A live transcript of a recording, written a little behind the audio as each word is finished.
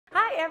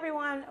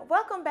everyone,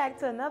 welcome back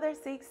to another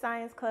S.E.E.K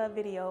Science Club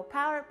video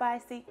powered by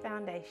S.E.E.K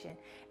Foundation.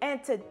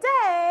 And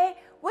today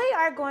we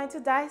are going to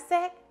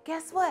dissect,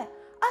 guess what?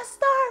 A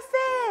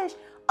starfish!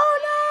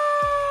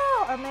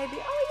 Oh no! Or maybe,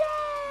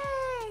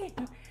 oh yay!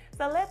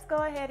 So let's go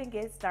ahead and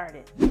get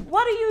started.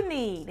 What do you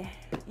need?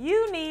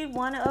 You need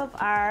one of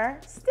our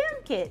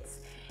STEM kits.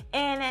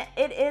 And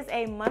it is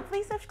a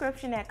monthly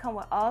subscription that comes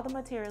with all the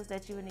materials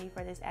that you would need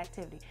for this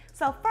activity.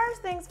 So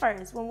first things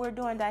first, when we're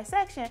doing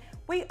dissection,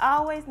 we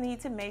always need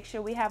to make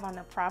sure we have on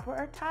the proper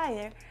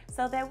attire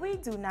so that we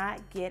do not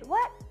get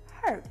what?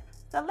 Hurt.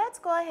 So let's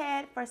go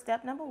ahead for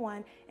step number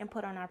 1 and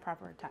put on our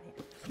proper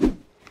attire.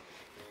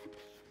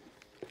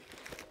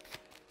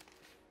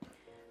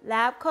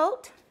 Lab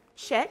coat,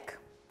 check.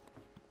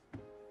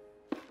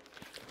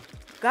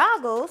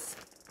 Goggles,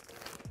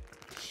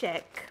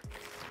 check.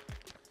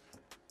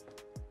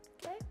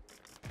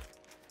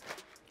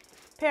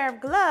 Pair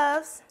of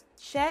gloves,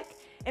 check.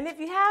 And if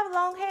you have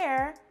long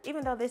hair,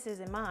 even though this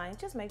isn't mine,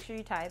 just make sure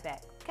you tie it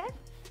back, okay?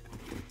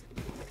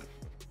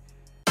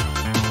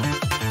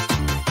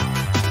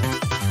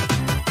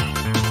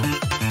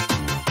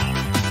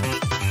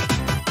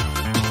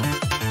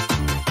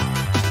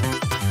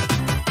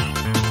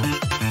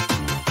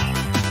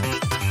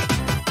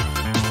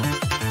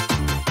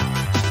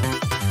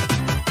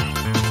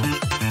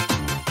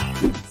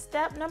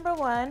 Step number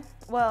 1,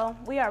 well,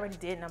 we already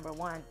did number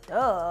 1,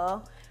 duh.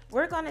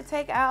 We're going to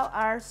take out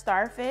our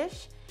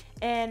starfish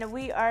and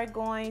we are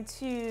going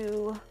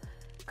to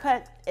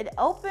cut it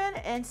open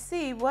and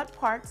see what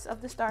parts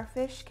of the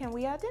starfish can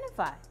we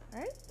identify, all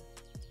right?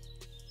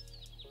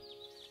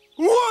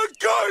 What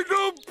kind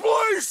of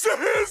place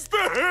is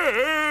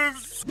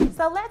this?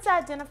 So let's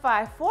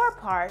identify 4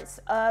 parts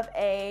of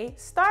a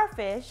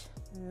starfish: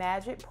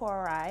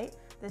 madreporite,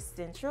 the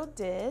central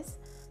disc,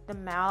 the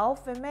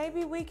mouth, and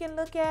maybe we can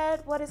look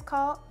at what is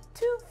called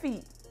 2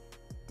 feet.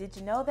 Did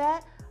you know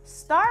that?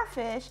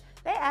 Starfish,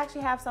 they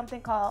actually have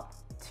something called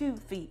 2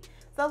 feet.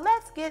 So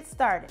let's get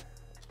started.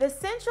 The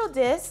central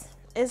disc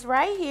is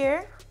right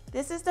here.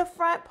 This is the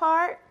front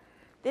part.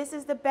 This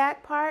is the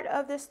back part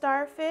of the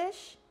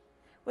starfish,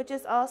 which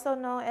is also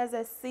known as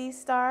a sea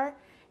star.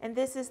 And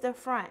this is the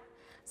front.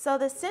 So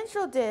the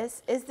central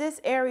disc is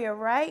this area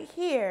right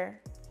here.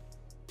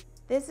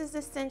 This is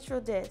the central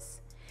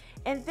disc.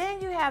 And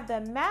then you have the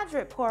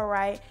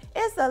madreporite.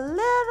 It's a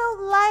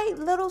light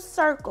little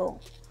circle.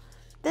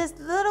 This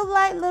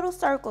light little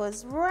circle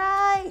is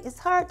right, it's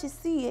hard to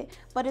see it,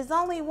 but it's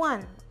only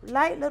one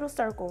light little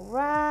circle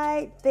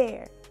right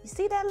there. You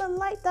see that little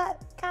light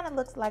dot? Kind of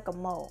looks like a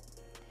mole.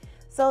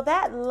 So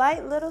that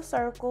light little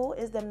circle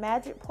is the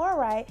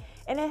madreporite,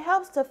 and it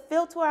helps to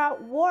filter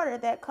out water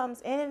that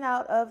comes in and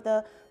out of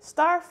the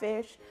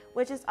starfish,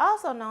 which is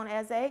also known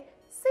as a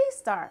sea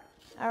star,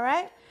 all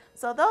right?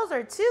 So those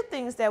are 2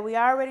 things that we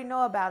already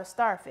know about a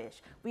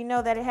starfish. We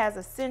know that it has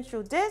a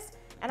central disc,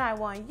 and I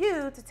want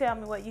you to tell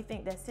me what you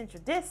think that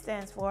central disc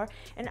stands for.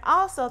 And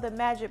also the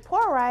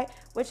madreporite,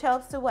 which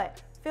helps to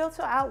what?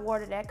 Filter out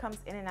water that comes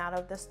in and out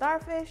of the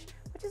starfish,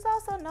 which is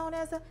also known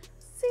as a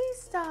sea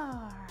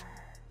star.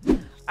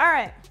 All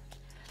right,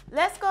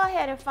 let's go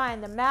ahead and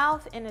find the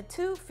mouth and the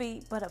 2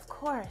 feet, but of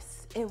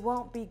course, it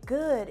won't be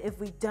good if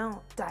we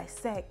don't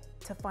dissect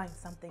to find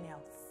something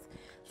else.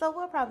 So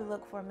we'll probably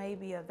look for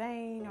maybe a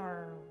vein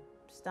or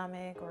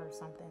stomach or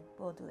something.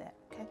 We'll do that,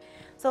 okay?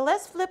 So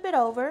let's flip it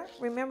over.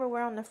 Remember,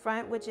 we're on the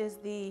front, which is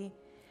the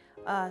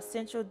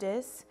central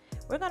disc.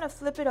 We're gonna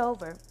flip it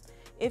over.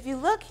 If you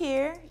look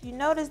here, you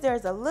notice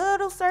there's a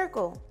little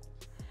circle.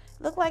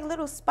 Look like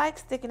little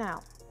spikes sticking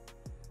out.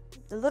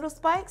 The little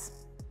spikes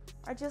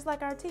are just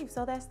like our teeth,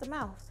 so that's the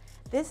mouth.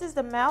 This is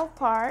the mouth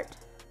part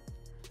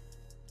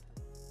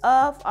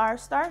of our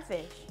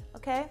starfish,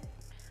 okay?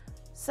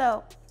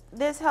 So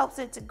this helps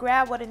it to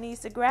grab what it needs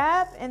to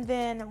grab, and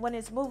then when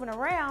it's moving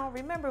around,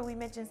 remember we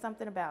mentioned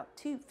something about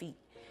 2 feet.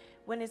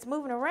 When it's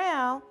moving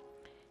around,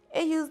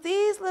 it uses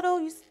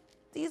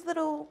these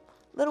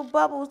little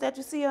bubbles that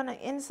you see on the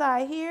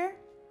inside here,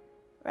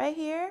 right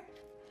here.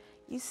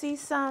 You see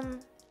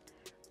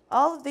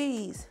all of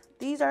these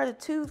are the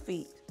 2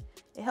 feet.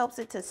 It helps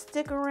it to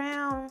stick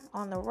around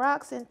on the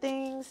rocks and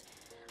things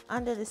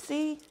under the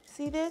sea.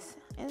 See this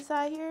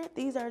inside here?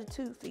 These are the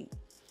 2 feet,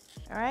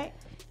 all right?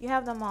 You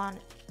have them on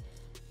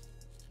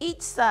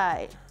each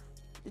side,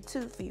 the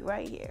 2 feet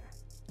right here,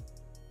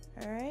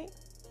 all right?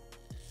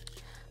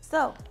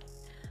 So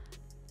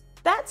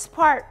that's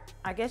part,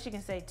 I guess you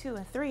can say 2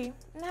 and 3.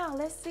 Now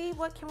let's see,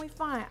 what can we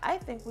find? I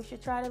think we should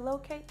try to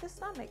locate the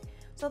stomach.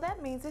 So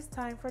that means it's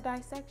time for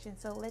dissection.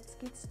 So let's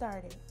get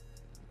started.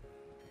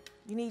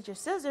 You need your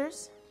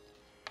scissors.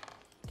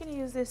 You can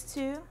use this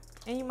too.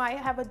 And you might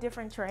have a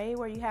different tray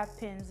where you have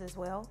pins as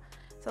well.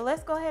 So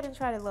let's go ahead and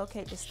try to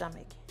locate the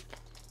stomach.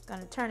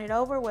 Gonna turn it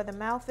over where the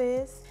mouth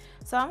is.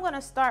 So I'm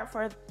gonna start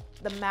for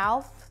the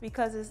mouth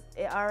because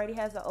it already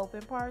has the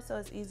open part, so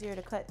it's easier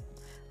to cut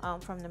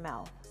from the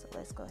mouth. So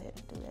let's go ahead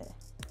and do that.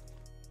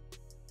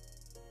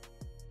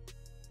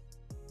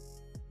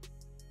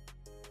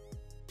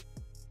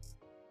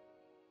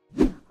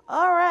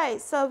 All right,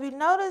 so if you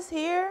notice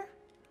here,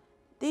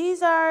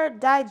 These are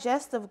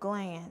digestive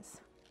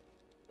glands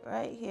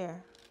right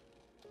here.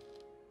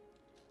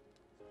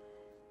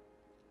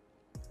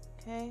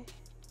 Okay.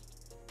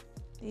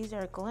 These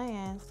are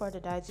glands for the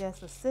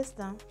digestive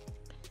system.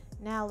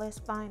 Now let's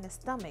find the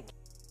stomach.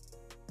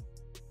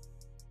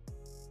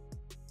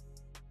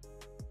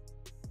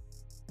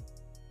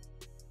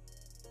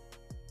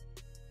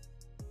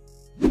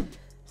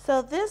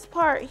 So this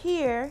part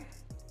here,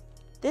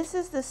 this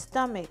is the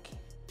stomach.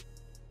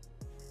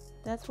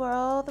 That's where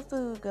all the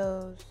food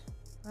goes,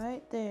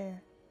 right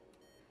there.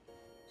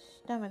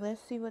 Stomach, let's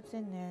see what's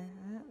in there.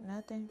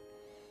 Nothing.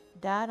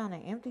 Died on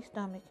an empty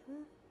stomach.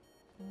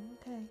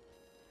 Okay.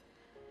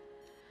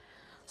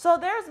 So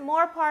there's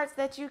more parts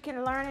that you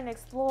can learn and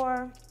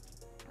explore,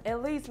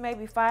 at least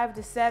maybe 5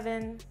 to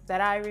 7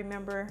 that I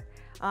remember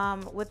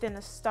within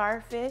a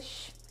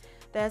starfish.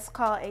 That's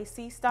called a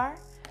sea star.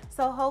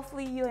 So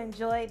hopefully you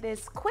enjoyed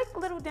this quick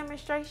little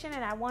demonstration,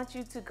 and I want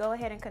you to go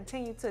ahead and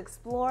continue to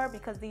explore,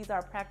 because these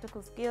are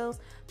practical skills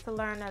to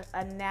learn the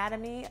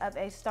anatomy of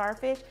a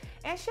starfish.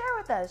 And share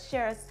with us,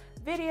 share us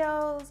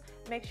videos,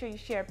 make sure you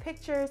share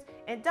pictures,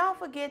 and don't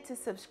forget to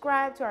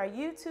subscribe to our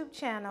YouTube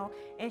channel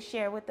and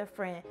share with a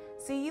friend.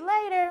 See you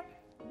later.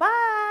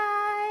 Bye.